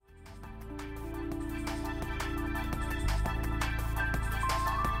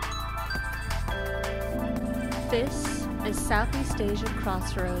This is Southeast Asia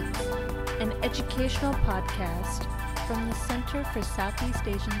Crossroads, an educational podcast from the Center for Southeast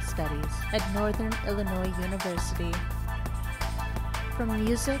Asian Studies at Northern Illinois University. From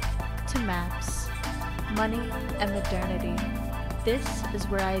music to maps, money and modernity, this is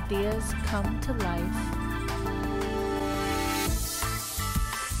where ideas come to life.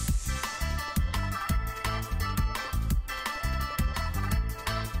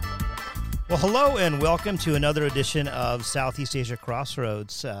 Well, hello and welcome to another edition of Southeast Asia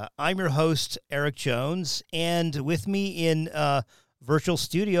Crossroads. I'm your host, Eric Jones, and with me in virtual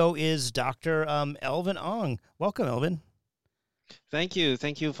studio is Dr. Elvin Ong. Welcome, Elvin. Thank you.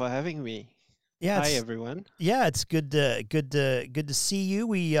 Thank you for having me. Yeah, hi, everyone. Yeah, it's good to see you.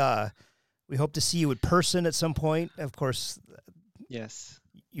 We hope to see you in person at some point. Of course. Yes.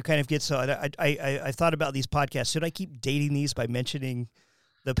 You kind of get so. I thought about these podcasts. Should I keep dating these by mentioning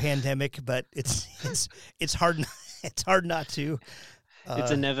the pandemic? But it's hard. It's hard not to. It's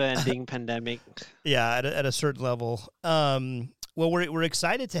a never-ending pandemic. Yeah, at a certain level. Well, we're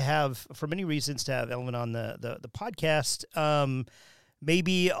excited to have, for many reasons, to have Elvin on the podcast.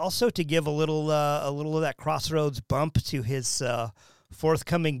 Maybe also to give a little of that crossroads bump to his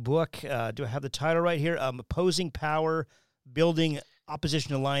forthcoming book. Do I have the title right here? Opposing Power: Building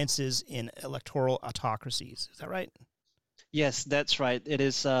Opposition Alliances in Electoral Autocracies. Is that right? Yes, that's right. It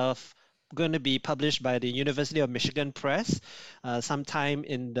is going to be published by the University of Michigan Press sometime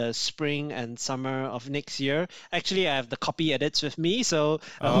in the spring and summer of next year. Actually, I have the copy edits with me, so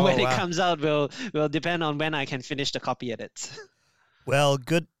when it comes out will depend on when I can finish the copy edits. Well,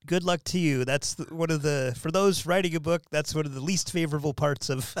 good luck to you. That's for those writing a book, that's one of the least favorable parts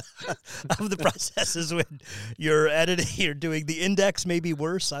of of the process is when you're editing, you're doing the index, maybe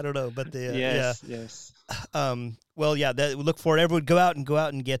worse. I don't know, but yes. Well, yeah, we look forward. Everyone go out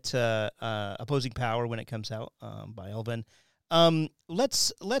and get Opposing Power when it comes out by Elvin.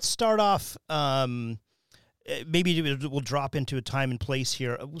 Let's start off. Maybe we'll drop into a time and place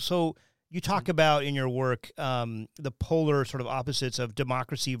here. So you talk about in your work the polar sort of opposites of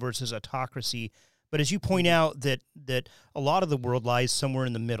democracy versus autocracy, but as you point out that a lot of the world lies somewhere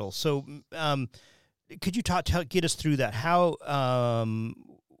in the middle. So could you get us through that? How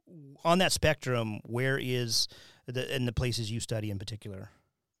on that spectrum, where is in the places you study in particular?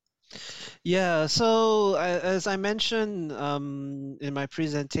 Yeah, so as I mentioned in my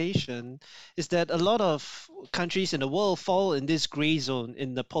presentation, is that a lot of countries in the world fall in this gray zone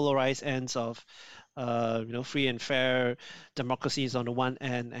in the polarized ends of free and fair democracies on the one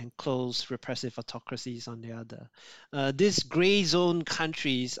end and closed repressive autocracies on the other. These gray zone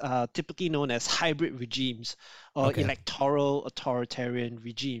countries are typically known as hybrid regimes or electoral authoritarian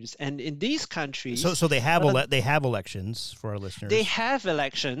regimes. And in these countries, so they have elections for our listeners. They have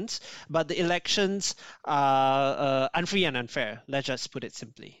elections, but the elections are unfree and unfair. Let's just put it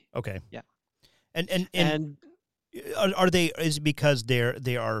simply. Okay. Yeah. And are they? Is it because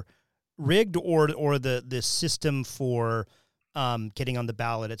they are rigged, or the system for getting on the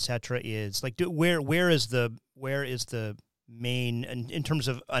ballot, etc., is like where is the main in terms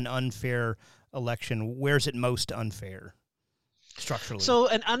of an unfair election? Where is it most unfair structurally? So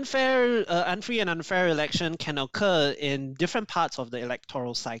an unfree and unfair election can occur in different parts of the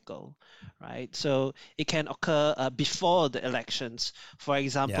electoral cycle, right? So it can occur before the elections, for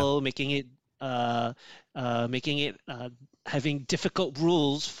example, making it having difficult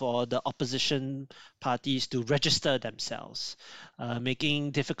rules for the opposition parties to register themselves,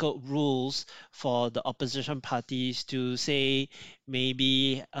 making difficult rules for the opposition parties to say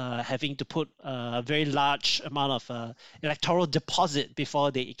maybe having to put a very large amount of electoral deposit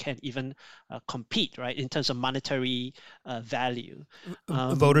before they can even compete, right, in terms of monetary value.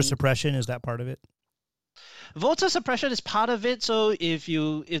 Voter suppression, is that part of it? Voter suppression is part of it. So if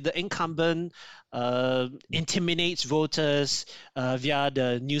the incumbent intimidates voters via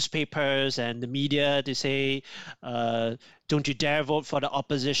the newspapers and the media to say, don't you dare vote for the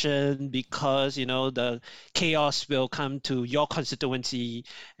opposition because, the chaos will come to your constituency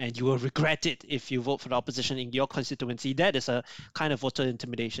and you will regret it if you vote for the opposition in your constituency. That is a kind of voter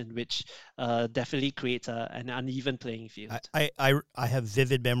intimidation, which definitely creates an uneven playing field. I have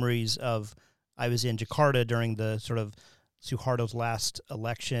vivid memories of I was in Jakarta during the sort of Suharto's last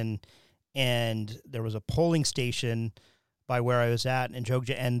election, and there was a polling station by where I was at in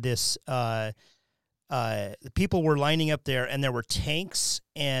Jogja, and this the people were lining up there, and there were tanks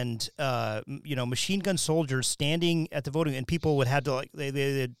and machine gun soldiers standing at the voting, and people would have to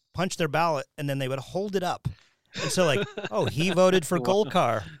they'd punch their ballot, and then they would hold it up And so like, oh, he voted for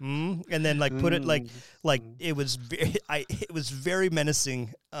Golkar, and then like put it like it was it was very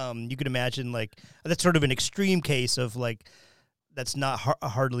menacing. You could imagine like that's sort of an extreme case of like that's not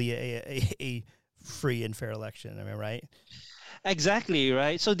hardly a free and fair election. Am I right? Exactly,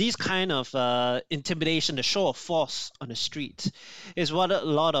 right? So these kind of intimidation, the show of force on the street, is what a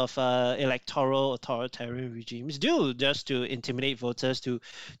lot of electoral authoritarian regimes do, just to intimidate voters to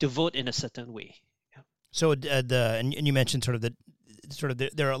vote in a certain way. Yeah. So and you mentioned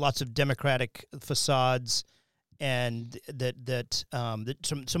there are lots of democratic facades, and that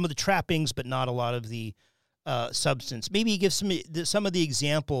some of the trappings, but not a lot of the substance. Maybe give some of the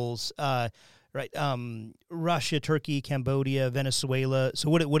examples. Right, Russia, Turkey, Cambodia, Venezuela. So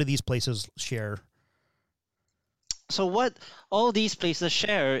what do these places share? So what all these places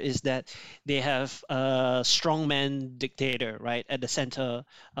share is that they have a strongman dictator, right, at the center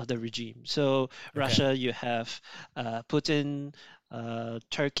of the regime. So Russia, you have Putin.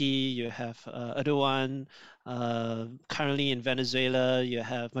 Turkey, you have Erdogan. Currently in Venezuela, you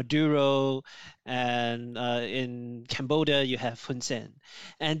have Maduro, and in Cambodia, you have Hun Sen.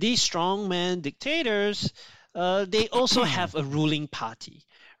 And these strongman dictators, they also have a ruling party,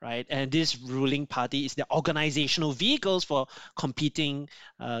 right? And this ruling party is the organizational vehicles for competing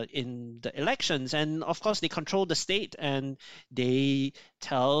in the elections. And of course, they control the state, and they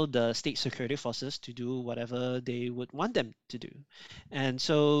tell the state security forces to do whatever they would want them to do. And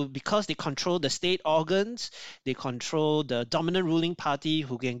so because they control the state organs, they control the dominant ruling party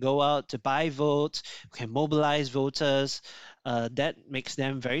who can go out to buy votes, who can mobilize voters, that makes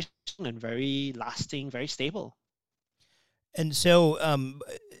them very strong and very lasting, very stable. And so,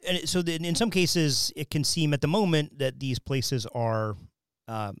 in some cases, it can seem at the moment that these places are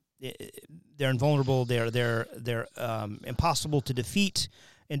they're invulnerable. They're impossible to defeat,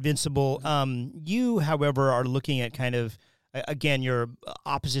 invincible. You, however, are looking at kind of again your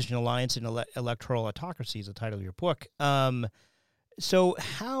opposition alliance and electoral autocracies, the title of your book. So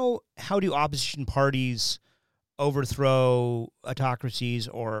how do opposition parties overthrow autocracies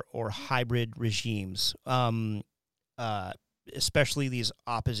or hybrid regimes? Especially these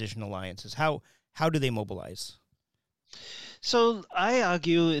opposition alliances. How do they mobilize? So I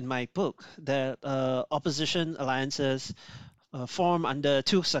argue in my book that opposition alliances form under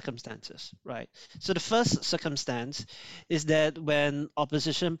two circumstances, right? So the first circumstance is that when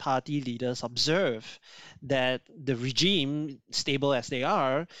opposition party leaders observe that the regime, stable as they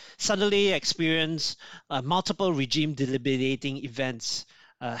are, suddenly experience multiple regime deliberating events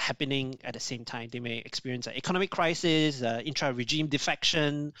happening at the same time. They may experience an economic crisis, intra-regime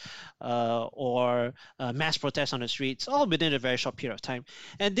defection, or mass protests on the streets, all within a very short period of time.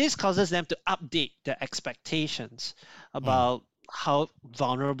 And this causes them to update their expectations about how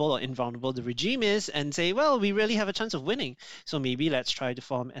vulnerable or invulnerable the regime is and say, well, we really have a chance of winning. So maybe let's try to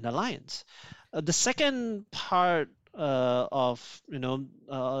form an alliance. The second part of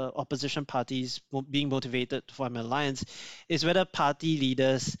opposition parties being motivated to form an alliance is whether party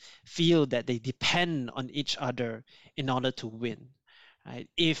leaders feel that they depend on each other in order to win. Right?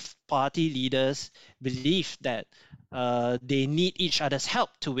 If party leaders believe that they need each other's help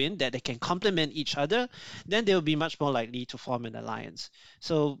to win, that they can complement each other, then they will be much more likely to form an alliance.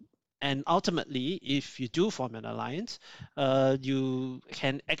 And ultimately, if you do form an alliance, you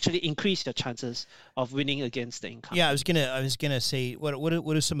can actually increase your chances of winning against the incumbent. Yeah, I was gonna say, what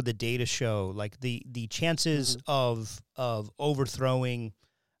do some of the data show? Like the chances of overthrowing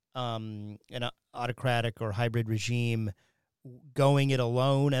an autocratic or hybrid regime, going it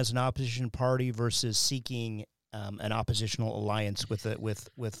alone as an opposition party versus seeking an oppositional alliance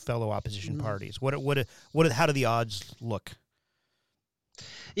with fellow opposition parties. How do the odds look?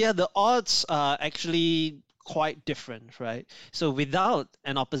 Yeah, the odds are actually quite different, right? So without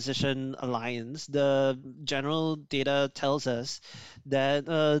an opposition alliance, the general data tells us that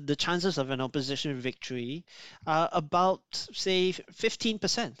the chances of an opposition victory are about, say,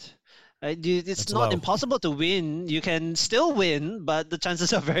 15%. Right? It's That's not low. impossible to win. You can still win, but the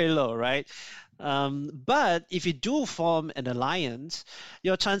chances are very low, right? But if you do form an alliance,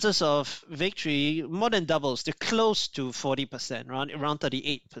 your chances of victory more than doubles. They're close to 40%, around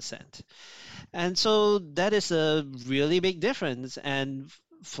 38%. And so that is a really big difference. And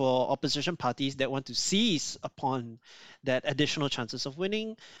for opposition parties that want to seize upon that additional chances of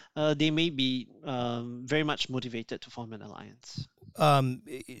winning, they may be very much motivated to form an alliance.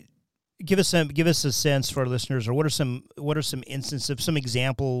 Give us a sense for our listeners, or what are some instances, some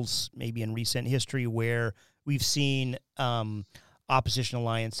examples, maybe in recent history where we've seen opposition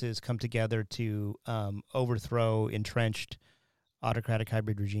alliances come together to overthrow entrenched autocratic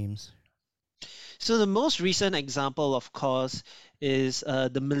hybrid regimes? So the most recent example, of course, is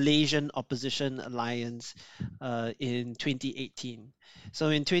the Malaysian Opposition Alliance in 2018. So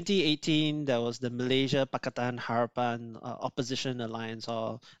in 2018, there was the Malaysia Pakatan Harapan Opposition Alliance,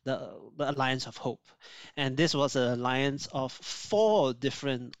 or the Alliance of Hope. And this was an alliance of four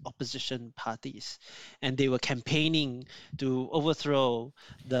different opposition parties. And they were campaigning to overthrow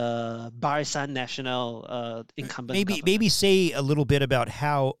the Barisan Nasional incumbent government. Maybe say a little bit about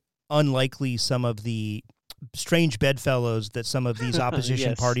how unlikely some of the strange bedfellows that some of these opposition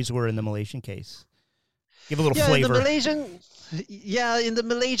Yes. parties were in the Malaysian case. Give a little Yeah, flavor. in the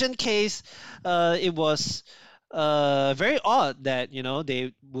Malaysian case, it was very odd that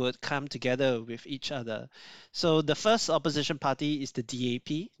they would come together with each other. So the first opposition party is the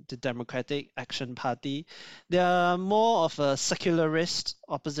DAP, the Democratic Action Party. They are more of a secularist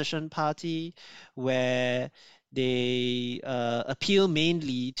opposition party where they appeal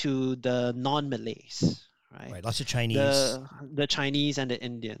mainly to the non-Malays, right? Right, lots of Chinese. The Chinese and the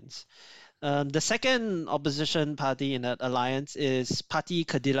Indians. The second opposition party in that alliance is Parti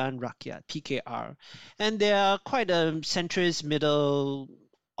Keadilan Rakyat, PKR. And they are quite a centrist middle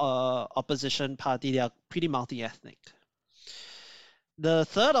opposition party. They are pretty multi-ethnic. The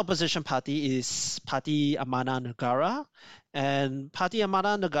third opposition party is Parti Amanah Negara. And Parti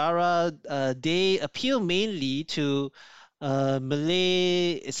Amanah Negara, they appeal mainly to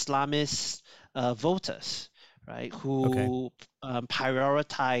Malay Islamist voters, right, who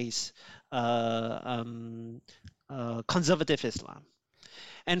prioritize conservative Islam.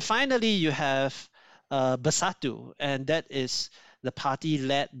 And finally, you have Bersatu, and that is the party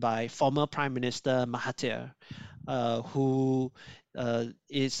led by former Prime Minister Mahathir, who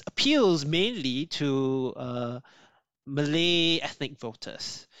appeals mainly to Malay ethnic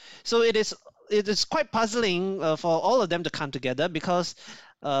voters. So it is quite puzzling for all of them to come together, because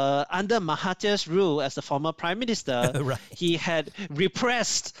under Mahathir's rule as the former prime minister, Right. he had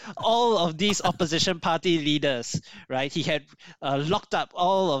repressed all of these opposition party leaders, right? He had locked up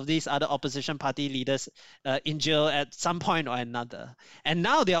all of these other opposition party leaders in jail at some point or another. And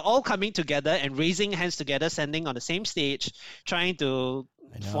now they are all coming together and raising hands together, standing on the same stage, trying to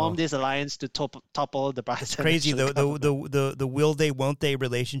form this alliance to topple the Barisan. It's crazy the will they won't they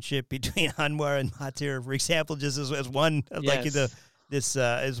relationship between Anwar and Mahathir, for example, just as one like this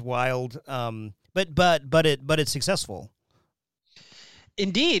is wild, but it's successful.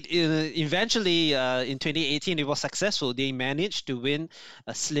 Indeed, eventually in 2018 it was successful. They managed to win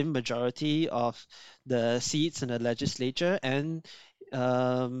a slim majority of the seats in the legislature, and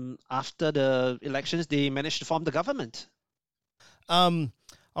after the elections they managed to form the government.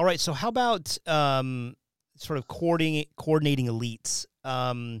 All right, so how about sort of coordinating elites?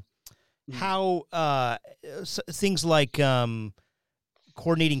 How things like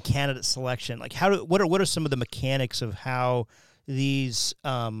coordinating candidate selection, like what are some of the mechanics of how these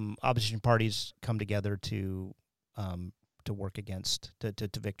opposition parties come together to work against to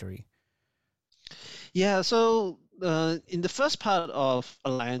victory? Yeah, so in the first part of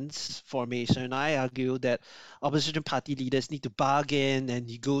alliance formation, I argue that opposition party leaders need to bargain and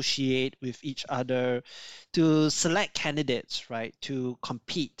negotiate with each other to select candidates, right, to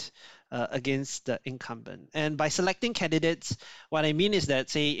compete against the incumbent. And by selecting candidates, what I mean is that,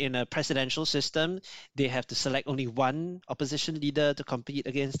 say, in a presidential system, they have to select only one opposition leader to compete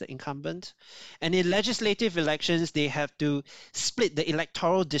against the incumbent. And in legislative elections, they have to split the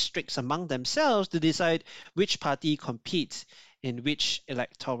electoral districts among themselves to decide which party competes in which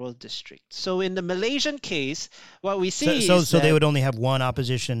electoral district. So in the Malaysian case, what we see so they would only have one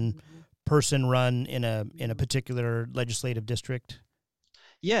opposition person run in a particular legislative district.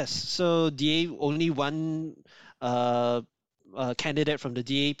 Yes, so only one candidate from the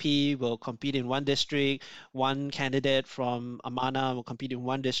DAP will compete in one district, one candidate from Amanah will compete in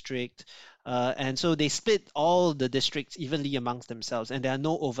one district, and so they split all the districts evenly amongst themselves, and there are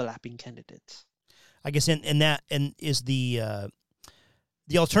no overlapping candidates. I guess and is the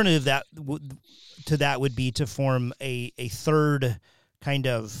alternative to that would be to form a third kind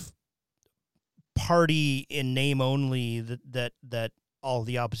of party in name only that all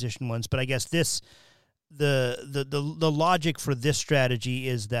the opposition ones, but I guess the logic for this strategy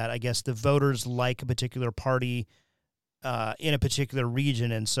is that I guess the voters like a particular party in a particular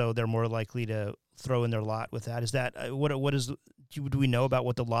region, and so they're more likely to throw in their lot with that. Is that do we know about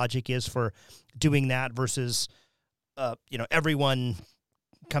what the logic is for doing that versus everyone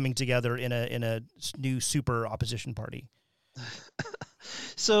coming together in a new super opposition party?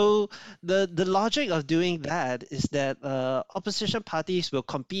 So the logic of doing that is that opposition parties will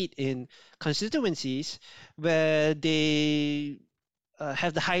compete in constituencies where they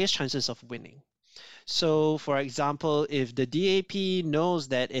have the highest chances of winning. So, for example, if the DAP knows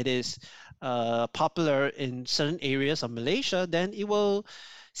that it is popular in certain areas of Malaysia, then it will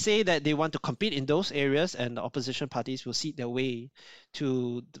say that they want to compete in those areas, and the opposition parties will seek their way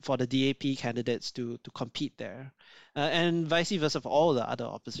for the DAP candidates to compete there, and vice versa for all the other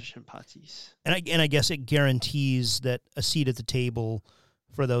opposition parties. And I guess it guarantees that a seat at the table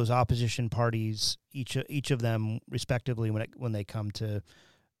for those opposition parties, each of them respectively, when they come to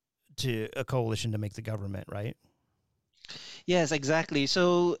a coalition to make the government, right? Yes, exactly.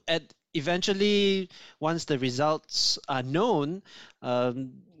 So eventually, once the results are known,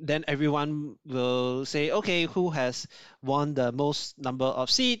 then everyone will say, okay, who has won the most number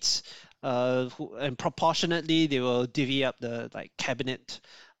of seats? And proportionately, they will divvy up the cabinet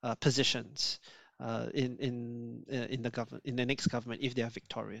positions in the government, in the next government, if they are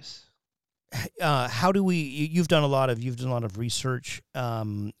victorious. How do we? You've done a lot of research,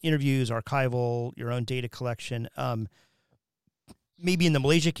 interviews, archival, your own data collection. Maybe in the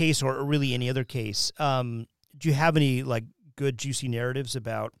Malaysia case or really any other case, do you have any good juicy narratives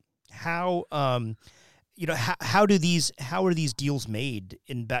about how how are these deals made?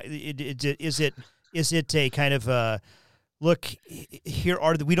 Is it a kind of look,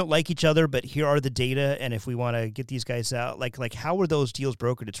 we don't like each other, but here are the data, and if we want to get these guys out, how are those deals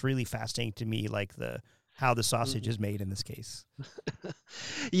brokered? It's really fascinating to me, how the sausage is made in this case.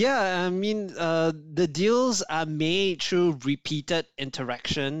 Yeah, I mean, the deals are made through repeated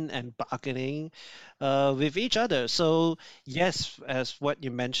interaction and bargaining with each other. So yes, as what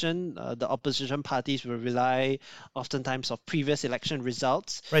you mentioned, the opposition parties will rely oftentimes on previous election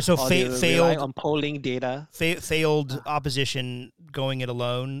results. Right. So failed on polling data. Failed opposition going it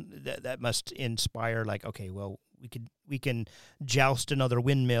alone. That must inspire okay, well, we can joust another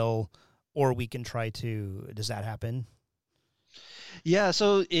windmill. Or we can try to. Does that happen? Yeah.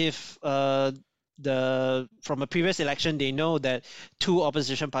 So if from a previous election, they know that two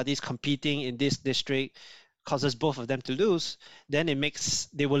opposition parties competing in this district causes both of them to lose, then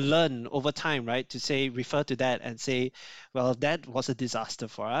they will learn over time, right, to refer to that and say, well, that was a disaster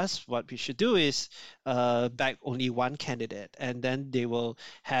for us. What we should do is back only one candidate, and then they will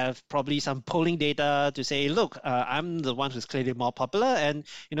have probably some polling data to say, look, I'm the one who's clearly more popular, and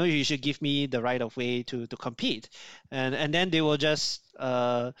you should give me the right of way to compete, and then they will just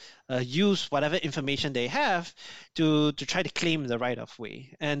use whatever information they have to try to claim the right of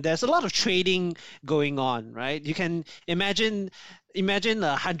way. And there's a lot of trading going on, right? You can imagine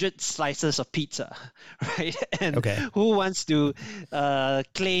 100 slices of pizza, right? And okay. Who wants to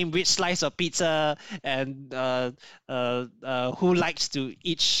claim which slice of pizza, and who likes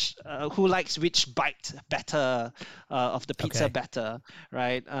which bite better of the pizza better,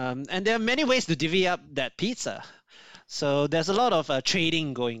 right? And there are many ways to divvy up that pizza. So there's a lot of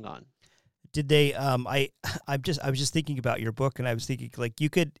trading going on. Did they? I was just thinking about your book, and I was thinking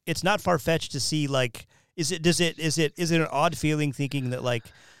it's not far fetched to see is it an odd feeling thinking that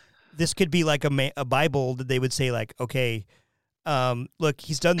this could be a Bible that they would say okay, look,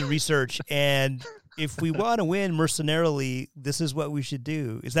 he's done the research, and if we want to win mercenarily, this is what we should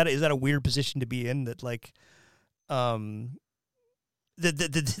do. Is that a weird position to be in? That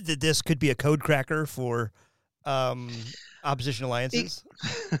that this could be a code cracker for opposition alliances?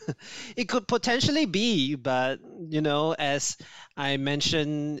 It could potentially be, but as I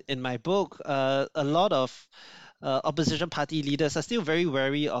mentioned in my book, a lot of opposition party leaders are still very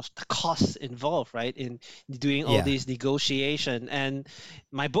wary of the costs involved, right, in doing all these negotiation. And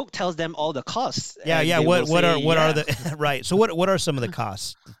my book tells them all the costs. Yeah. What are the right? So what are some of the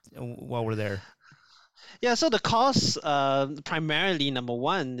costs while we're there? Yeah, so the cost, primarily, number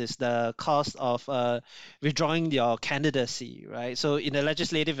one, is the cost of withdrawing your candidacy, right? So in a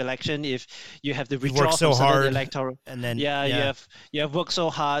legislative election, if you have to withdraw from certain electoral, and then you have worked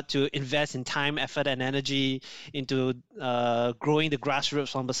so hard to invest in time, effort, and energy into growing the grassroots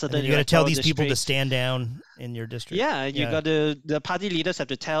from a certain. You got to tell these people to stand down in your district. Yeah, the party leaders have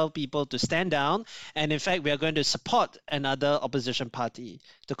to tell people to stand down, and in fact, we are going to support another opposition party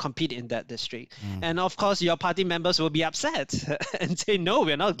to compete in that district, and of course, your party members will be upset and say, no,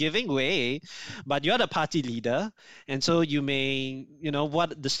 we're not giving way, but you're the party leader. And so you may,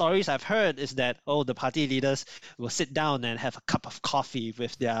 what the stories I've heard is that, the party leaders will sit down and have a cup of coffee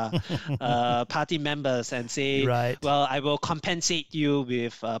with their party members and say, right, well, I will compensate you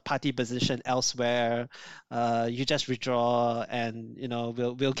with a party position elsewhere. You just withdraw, and,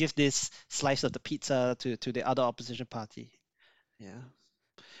 we'll give this slice of the pizza to the other opposition party. Yeah.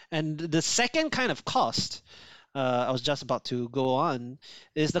 And the second kind of cost I was just about to go on,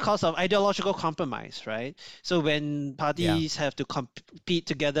 is the cost of ideological compromise, right? So when parties have to compete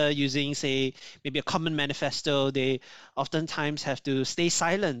together using, say, maybe a common manifesto, they oftentimes have to stay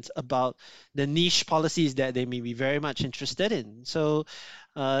silent about the niche policies that they may be very much interested in. So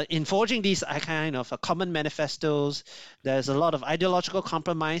in forging these kind of common manifestos, there's a lot of ideological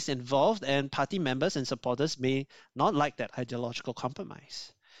compromise involved, and party members and supporters may not like that ideological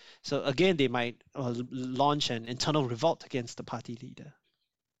compromise. So again, they might launch an internal revolt against the party leader.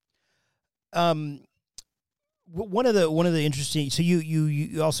 One of the interesting. So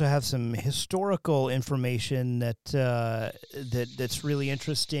you also have some historical information that's really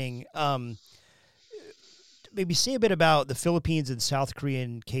interesting. Maybe say a bit about the Philippines and South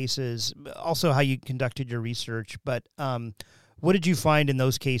Korean cases. Also, how you conducted your research. But what did you find in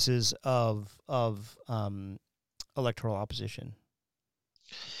those cases of electoral opposition?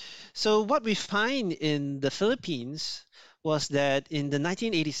 So what we find in the Philippines was that in the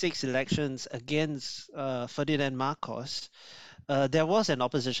 1986 elections against Ferdinand Marcos, there was an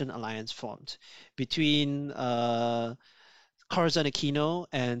opposition alliance formed between Corazon Aquino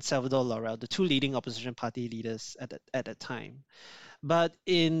and Salvador Laurel, the two leading opposition party leaders at that time. But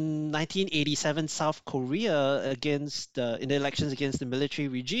in 1987 South Korea, in the elections against the military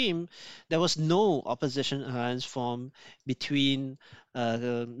regime, there was no opposition alliance formed between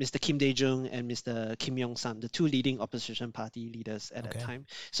Mr. Kim Dae-jung and Mr. Kim Yong-sam, the two leading opposition party leaders at that time.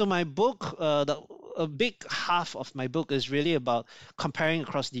 So my book, a big half of my book is really about comparing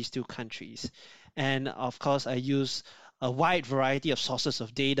across these two countries. And of course, I use a wide variety of sources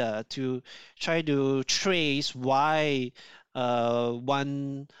of data to try to trace why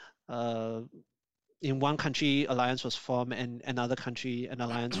in one country alliance was formed and another country an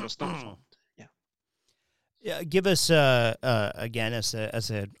alliance was not formed. Yeah, give us again, as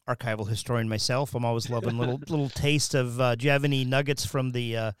an archival historian myself, I'm always loving little taste of. Do you have any nuggets from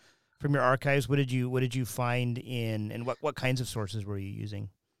your archives? What did you find and what kinds of sources were you using?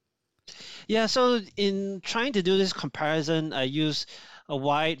 Yeah, so in trying to do this comparison, I used a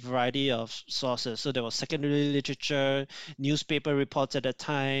wide variety of sources. So there was secondary literature, newspaper reports at the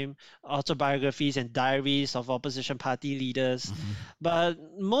time, autobiographies and diaries of opposition party leaders. Mm-hmm. But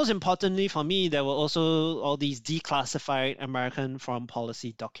most importantly for me, there were also all these declassified American foreign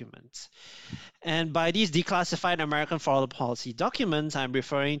policy documents. And by these declassified American foreign policy documents, I'm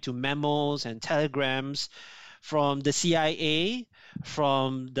referring to memos and telegrams from the CIA,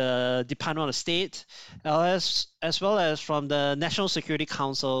 from the Department of State, as well as from the National Security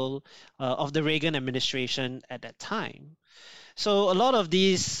Council of the Reagan administration at that time. So a lot of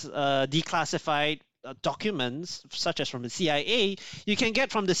these declassified documents, such as from the CIA, you can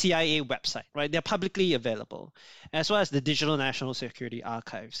get from the CIA website, right? They're publicly available, as well as the Digital National Security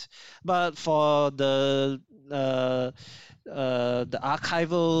Archives. But for the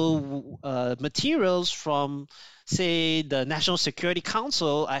archival materials from, say, the National Security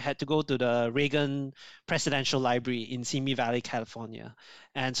Council, I had to go to the Reagan Presidential Library in Simi Valley, California.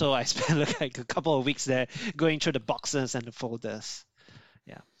 And so I spent like a couple of weeks there going through the boxes and the folders.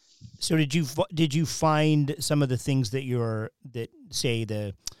 Yeah. So did you find some of the things that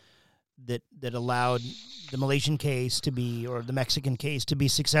that allowed the Malaysian case to be, or the Mexican case to be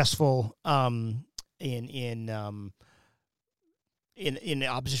successful in the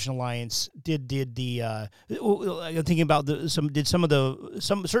opposition alliance? Certainly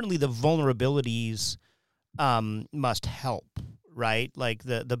the vulnerabilities must help, right? Like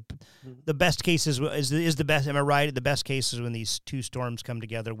the best cases is the best. Am I right? The best cases when these two storms come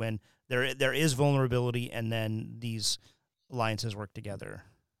together, when there is vulnerability, and then these alliances work together.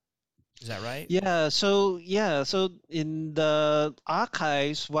 Is that right? Yeah. So in the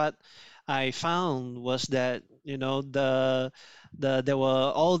archives, what I found was that there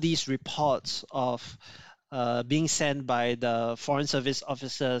were all these reports of being sent by the Foreign Service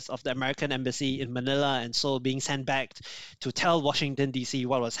officers of the American Embassy in Manila and Seoul, being sent back to tell Washington, D.C.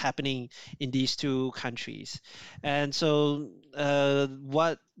 what was happening in these two countries. And so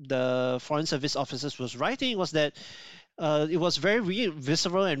what the Foreign Service officers was writing was that it was very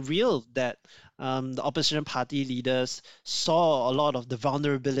visceral and real that the opposition party leaders saw a lot of the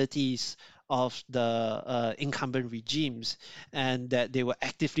vulnerabilities of the incumbent regimes, and that they were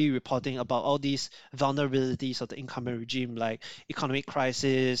actively reporting about all these vulnerabilities of the incumbent regime, like economic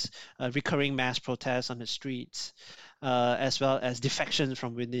crisis, recurring mass protests on the streets. as well as defections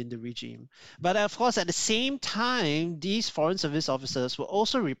from within the regime. But of course, at the same time, these foreign service officers were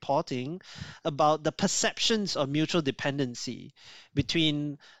also reporting about the perceptions of mutual dependency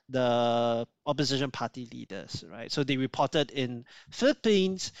between the opposition party leaders, right? So they reported in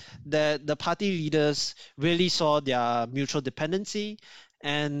Philippines that the party leaders really saw their mutual dependency,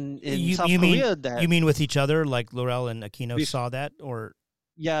 and in South Korea that you mean with each other, like Laurel and Aquino saw that, or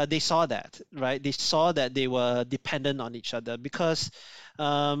yeah, they saw that, right? They saw that they were dependent on each other because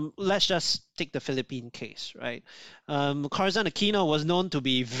let's just take the Philippine case, right? Corazon Aquino was known to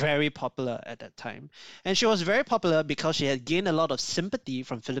be very popular at that time. And she was very popular because she had gained a lot of sympathy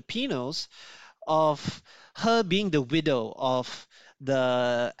from Filipinos of her being the widow of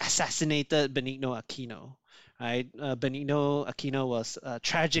the assassinated Benigno Aquino. Right, Benigno Aquino was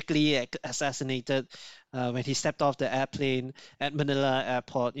tragically assassinated when he stepped off the airplane at Manila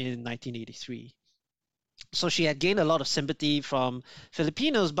Airport in 1983. So she had gained a lot of sympathy from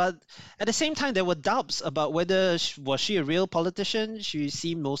Filipinos, but at the same time, there were doubts about whether was she a real politician. She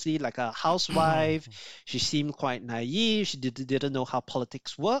seemed mostly like a housewife. She seemed quite naive. She didn't know how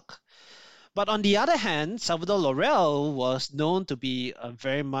politics work. But on the other hand, Salvador Laurel was known to be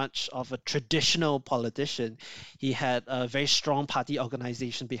very much of a traditional politician. He had a very strong party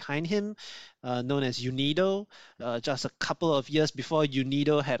organization behind him, known as UNIDO. Just a couple of years before,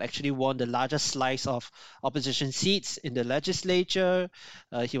 UNIDO had actually won the largest slice of opposition seats in the legislature.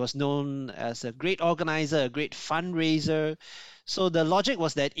 He was known as a great organizer, a great fundraiser. So the logic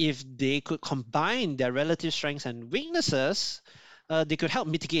was that if they could combine their relative strengths and weaknesses, they could help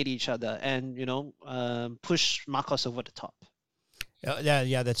mitigate each other and, push Marcos over the top.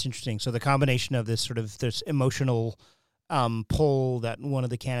 Yeah, that's interesting. So the combination of this emotional pull that one of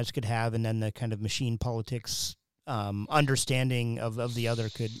the candidates could have, and then the kind of machine politics understanding of the other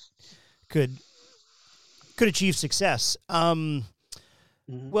could achieve success.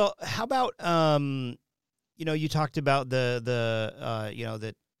 Well, how about you talked about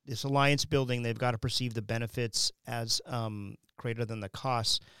that this alliance building, they've got to perceive the benefits as greater than the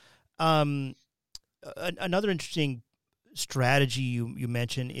costs. Another interesting strategy you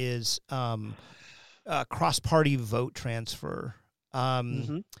mentioned is cross-party vote transfer. How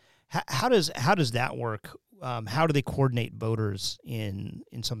does that work? How do they coordinate voters in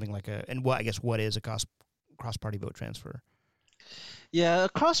something like what is a cross-party vote transfer? Yeah, a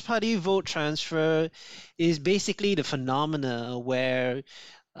cross-party vote transfer is basically the phenomena where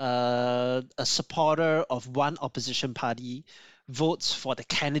a supporter of one opposition party votes for the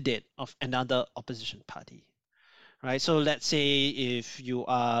candidate of another opposition party, right? So let's say if you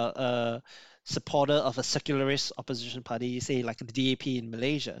are a supporter of a secularist opposition party, say like the DAP in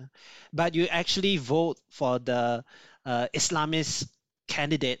Malaysia, but you actually vote for the Islamist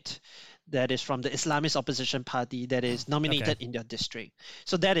candidate that is from the Islamist opposition party that is nominated in your district.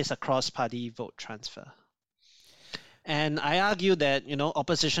 So that is a cross-party vote transfer. And I argue that,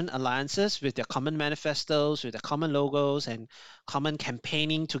 opposition alliances with their common manifestos, with their common logos and common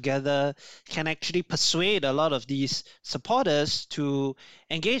campaigning together can actually persuade a lot of these supporters to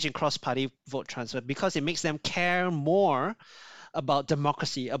engage in cross-party vote transfer because it makes them care more about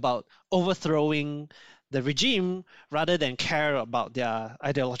democracy, about overthrowing the regime rather than care about their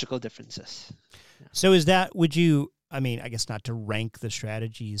ideological differences. So is that, I guess not to rank the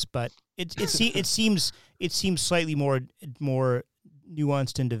strategies, but it seems slightly more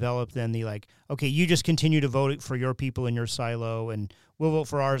nuanced and developed than the you just continue to vote for your people in your silo and we'll vote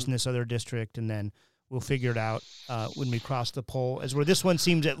for ours in this other district and then we'll figure it out when we cross the poll. As where this one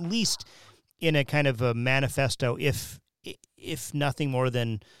seems at least in a kind of a manifesto, if nothing more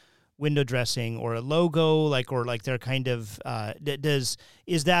than window dressing or a logo, they're kind of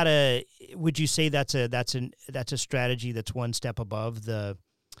would you say that's a strategy that's one step above the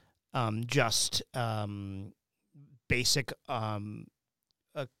basic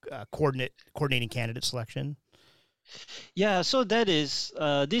coordinating candidate selection? Yeah, so that is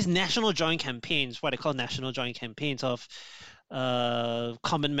these national joint campaigns, what I call national joint campaigns of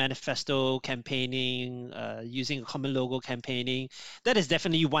common manifesto campaigning, using a common logo campaigning. That is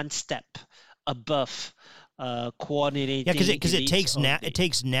definitely one step above coordinating. Yeah, because it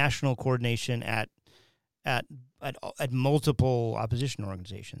takes national coordination at multiple opposition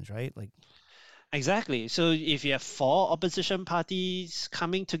organizations, right? Exactly. So if you have 4 opposition parties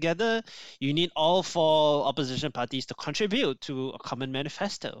coming together, you need all 4 opposition parties to contribute to a common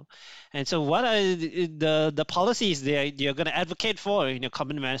manifesto. And so what are the policies you're going to advocate for in your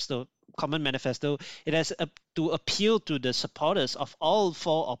common common manifesto, it has to appeal to the supporters of all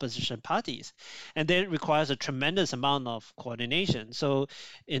four opposition parties. And then it requires a tremendous amount of coordination. So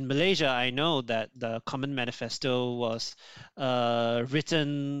in Malaysia, I know that the common manifesto was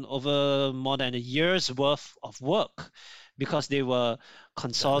written over more than a year's worth of work, because they were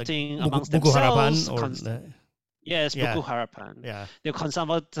consulting amongst Buku Harapan themselves. Yes, yeah. Buku Harapan. Yeah. They were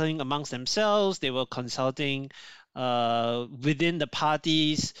consulting amongst themselves. They were consulting within the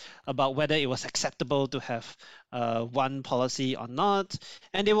parties about whether it was acceptable to have one policy or not.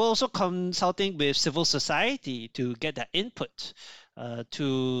 And they were also consulting with civil society to get their input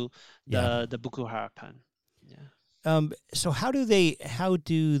to the Buku Harapan. Yeah. So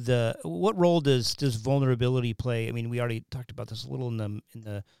what role does vulnerability play? I mean, we already talked about this a little in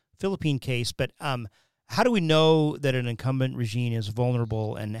the Philippine case, but how do we know that an incumbent regime is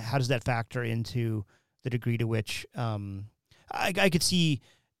vulnerable, and how does that factor into the degree to which I could see,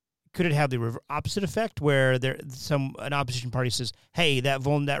 could it have the opposite effect where an opposition party says, hey,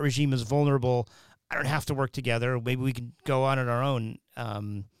 that regime is vulnerable, I don't have to work together, maybe we can go on our own. How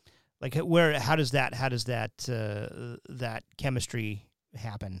does that chemistry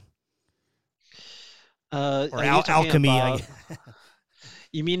happen? Or alchemy?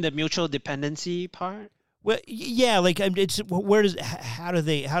 You mean the mutual dependency part? Well, yeah, what's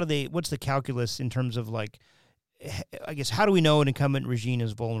the calculus in terms of I guess, how do we know an incumbent regime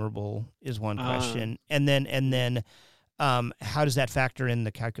is vulnerable is one question. And then how does that factor in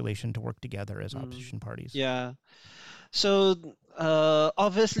the calculation to work together as opposition parties? Yeah. So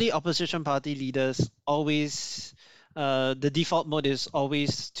obviously opposition party leaders always, the default mode is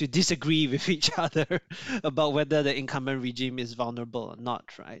always to disagree with each other about whether the incumbent regime is vulnerable or not,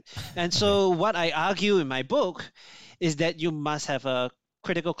 right? And so what I argue in my book is that you must have a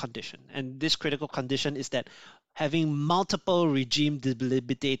critical condition. And this critical condition is that having multiple regime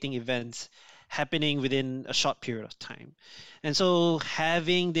debilitating events happening within a short period of time. And so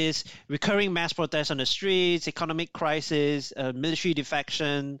having this recurring mass protests on the streets, economic crisis, military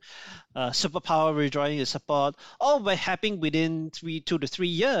defection, superpower withdrawing its support, all by happening within 2 to 3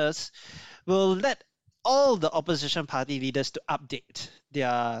 years, will let all the opposition party leaders to update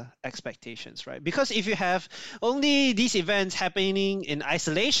their expectations, right? Because if you have only these events happening in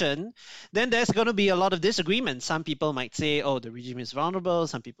isolation, then there's going to be a lot of disagreement. Some people might say, oh, the regime is vulnerable.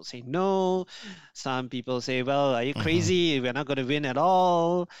 Some people say no. Some people say, well, are you crazy? We're not going to win at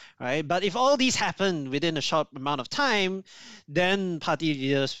all, right? But if all these happen within a short amount of time, then party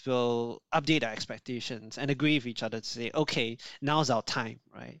leaders will update their expectations and agree with each other to say, okay, now's our time,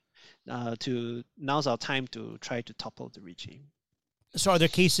 right? Now's our time to try to topple the regime. So are there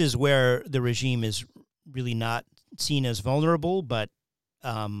cases where the regime is really not seen as vulnerable, but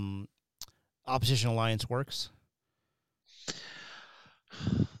opposition alliance works?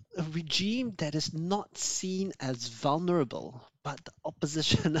 A regime that is not seen as vulnerable, but the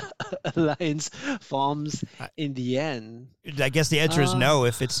opposition alliance forms in the end? I guess the answer is no,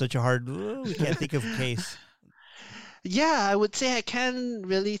 if it's such a hard, we can't think of a case. Yeah, I would say I can't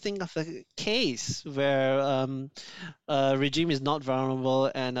really think of a case where a regime is not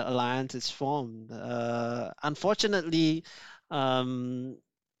vulnerable and an alliance is formed. Unfortunately,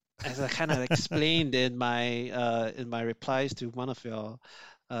 as I kind of explained in my replies to one of your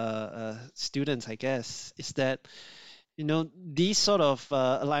students, I guess, is that these sort of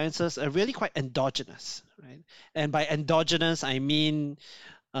alliances are really quite endogenous, right? And by endogenous, I mean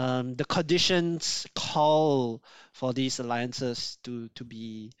the conditions call for these alliances to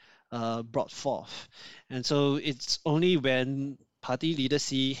be brought forth. And so it's only when party leaders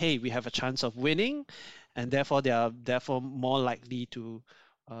see, hey, we have a chance of winning, and therefore they are more likely to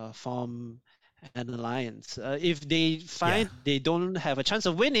form an alliance. If they find they don't have a chance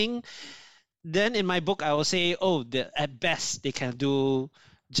of winning, then in my book I will say, at best they can do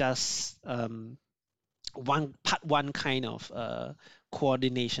just one kind of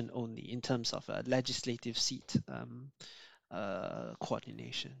coordination only in terms of legislative seat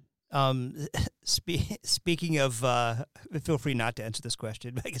coordination. Speaking of, feel free not to answer this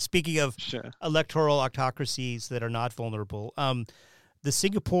question, but speaking of electoral autocracies that are not vulnerable, the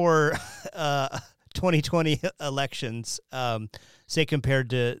Singapore 2020 elections, say compared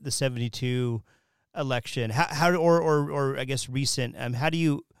to the 72 election, how or I guess recent, how do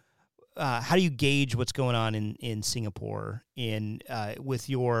you gauge what's going on in Singapore with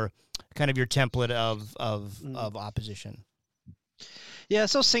your kind of your template of opposition? Yeah,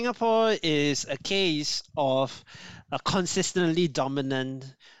 so Singapore is a case of a consistently dominant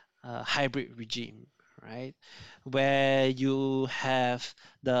hybrid regime, right? Where you have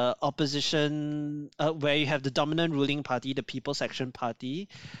the opposition, where you have the dominant ruling party, the People's Action Party,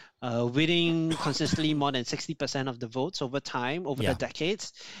 winning consistently more than 60% of the votes over time, over Yeah. the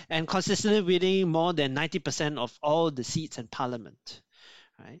decades, and consistently winning more than 90% of all the seats in parliament,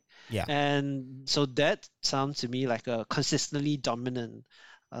 right? Yeah. And so that sounds to me like a consistently dominant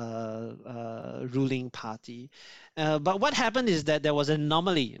ruling party. But what happened is that there was an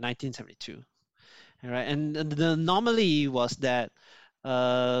anomaly in 1972, right? And the anomaly was that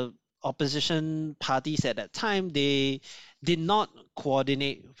uh, opposition parties at that time, they did not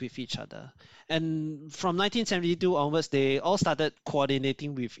coordinate with each other. And from 1972 onwards, they all started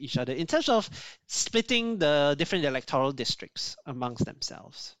coordinating with each other in terms of splitting the different electoral districts amongst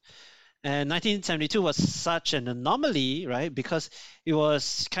themselves. And 1972 was such an anomaly, right? Because it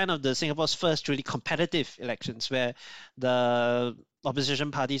was kind of the Singapore's first really competitive elections where the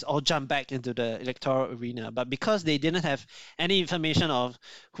opposition parties all jumped back into the electoral arena. But because they didn't have any information of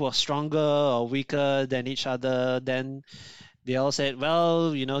who was stronger or weaker than each other, then they all said,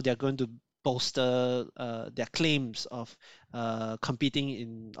 well, they're going to bolster their claims of competing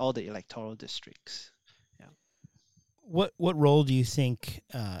in all the electoral districts. Yeah. What role do you think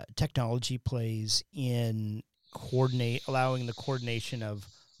technology plays in allowing the coordination of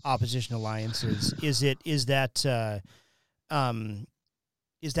opposition alliances? Is that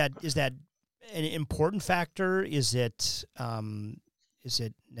an important factor? Is it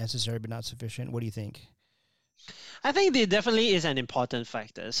necessary but not sufficient? What do you think? I think it definitely is an important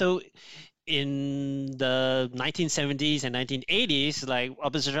factor. So in the 1970s and 1980s, like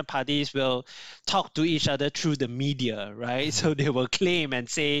opposition parties will talk to each other through the media, right? So they will claim and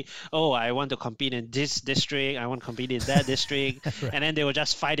say, oh, I want to compete in this district, I want to compete in that district, Right. and then they will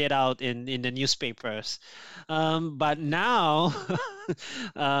just fight it out in the newspapers. But now,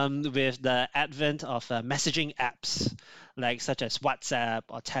 with the advent of messaging apps, like such as WhatsApp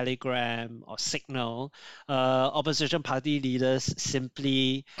or Telegram or Signal, opposition party leaders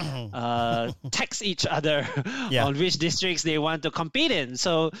simply text each other Yeah. on which districts they want to compete in.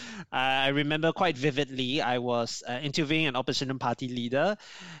 So I remember quite vividly, I was interviewing an opposition party leader,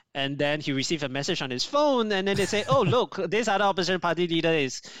 and then he received a message on his phone, and then they say, oh, look, this other opposition party leader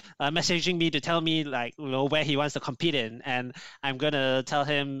is messaging me to tell me where he wants to compete in, and I'm gonna tell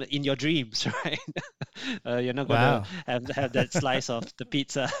him in your dreams, right? You're not gonna have that slice of the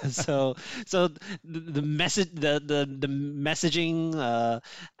pizza. So the messaging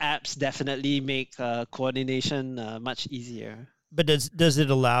apps definitely make coordination much easier. But does it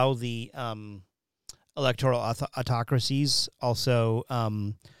allow the electoral autocracies also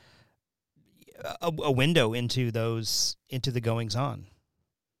a window into the goings on?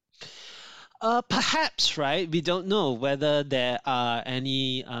 Perhaps, right? We don't know whether there are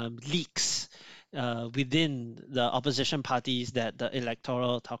any leaks within the opposition parties that the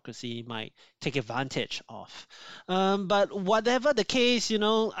electoral autocracy might take advantage of. But whatever the case,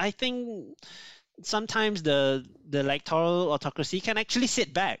 I think sometimes the electoral autocracy can actually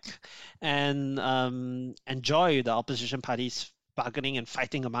sit back and enjoy the opposition parties bargaining and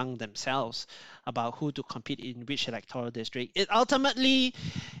fighting among themselves about who to compete in which electoral district. It ultimately,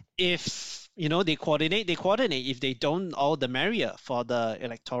 if they coordinate. If they don't, all the merrier for the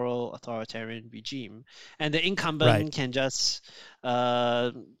electoral authoritarian regime. And the incumbent can just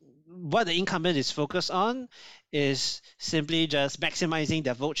what the incumbent is focused on is simply just maximizing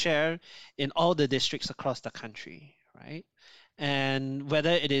their vote share in all the districts across the country, right? And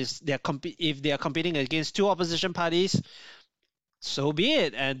whether it is if they are competing against two opposition parties, so be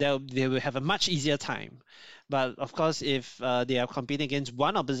it, and they will have a much easier time. But of course, if they are competing against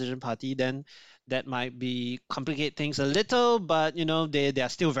one opposition party, then that might complicate things a little. But they are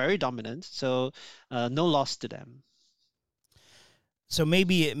still very dominant, so no loss to them. So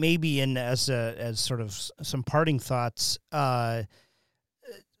maybe in as sort of some parting thoughts, where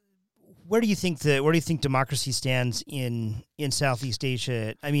do you think democracy stands in Southeast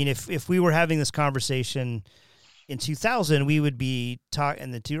Asia? I mean, if we were having this conversation in 2000, we would be talking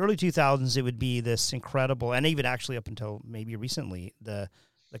in the early 2000s. It would be this incredible, and even actually up until maybe recently, the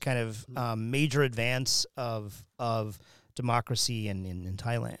kind of major advance of democracy in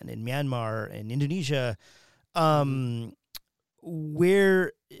Thailand, in Myanmar, in Indonesia.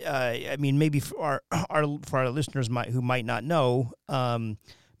 Where I mean, maybe for our listeners who might not know,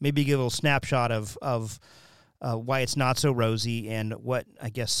 maybe give a little snapshot of why it's not so rosy, and what, I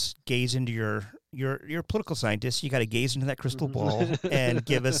guess, gaze into your political scientist. You got to gaze into that crystal ball and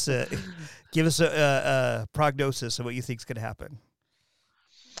give us a prognosis of what you think is going to happen.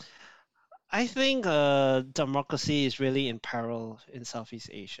 I think democracy is really in peril in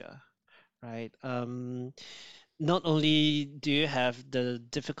Southeast Asia, right? Not only do you have the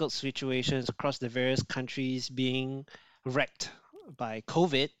difficult situations across the various countries being wrecked by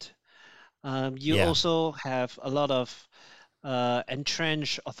COVID, you Yeah. also have a lot of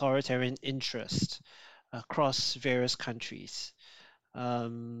entrenched authoritarian interest across various countries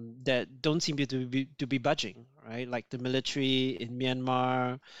that don't seem to be budging, right? Like the military in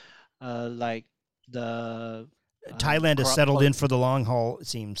Myanmar, like the Thailand has corrupt settled in for the long haul, it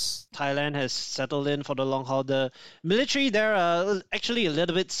seems. Thailand has settled in for the long haul. The military, they're actually a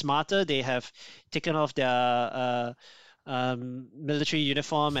little bit smarter. They have taken off their military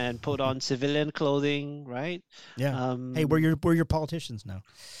uniform and put on civilian clothing, right? Yeah. Hey, we're your politicians now.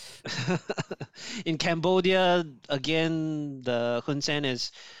 In Cambodia, again, the Hun Sen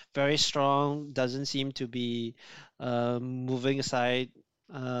is very strong, doesn't seem to be moving aside.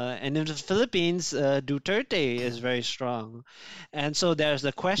 And in the Philippines, Duterte is very strong. And so there's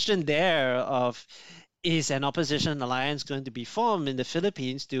the question there of, is an opposition alliance going to be formed in the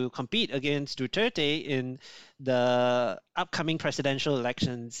Philippines to compete against Duterte in the upcoming presidential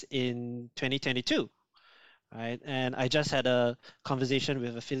elections in 2022? Right, and I just had a conversation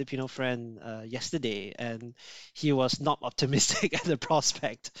with a Filipino friend yesterday, and he was not optimistic at the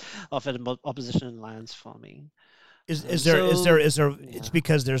prospect of an opposition alliance forming. Is there it's Yeah.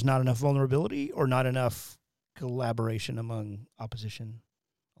 because there's not enough vulnerability or not enough collaboration among opposition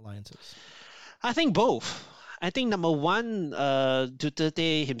alliances? I think both. I think number one,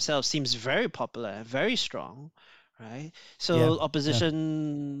 Duterte himself seems very popular, very strong, right? So Yeah.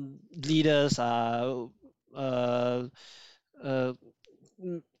 opposition leaders are uh, uh,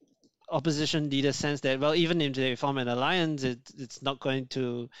 opposition leaders sense that, well, even if they form an alliance, it's not going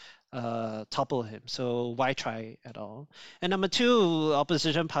to topple him. So why try at all? And number two,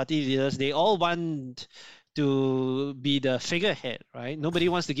 opposition party leaders, they all want to be the figurehead, right? Nobody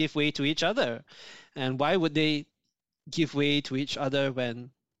wants to give way to each other. And why would they give way to each other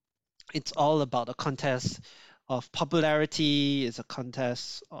when it's all about a contest of popularity, it's a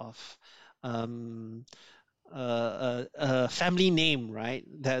contest of family name, right?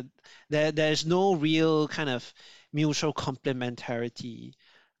 That there's no real kind of mutual complementarity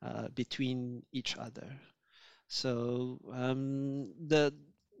between each other. So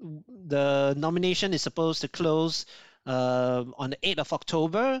the nomination is supposed to close on the 8th of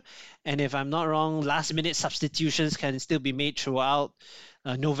October, and if I'm not wrong, last minute substitutions can still be made throughout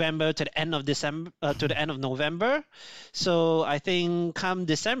November to the end of December to the end of November. So I think come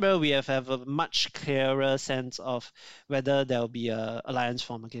December we have a much clearer sense of whether there will be a alliance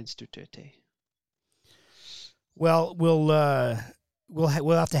formed against Duterte. Well, we'll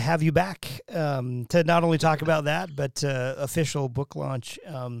have to have you back to not only talk about that, but official book launch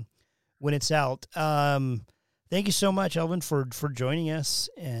when it's out. Thank you so much, Elvin, for joining us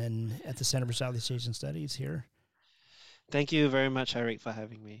and at the Center for Southeast Asian Studies here. Thank you very much, Eric, for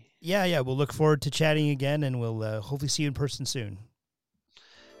having me. Yeah. We'll look forward to chatting again, and we'll hopefully see you in person soon.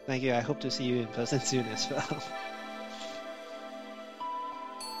 Thank you. I hope to see you in person soon as well.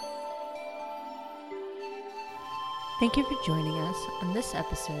 Thank you for joining us on this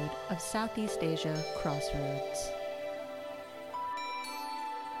episode of Southeast Asia Crossroads.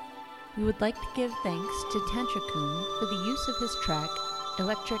 We would like to give thanks to Tantra-kun for the use of his track,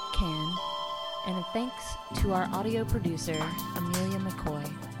 Electric Can, and a thanks to our audio producer, Amelia McCoy.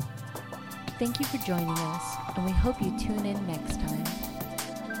 Thank you for joining us, and we hope you tune in next time.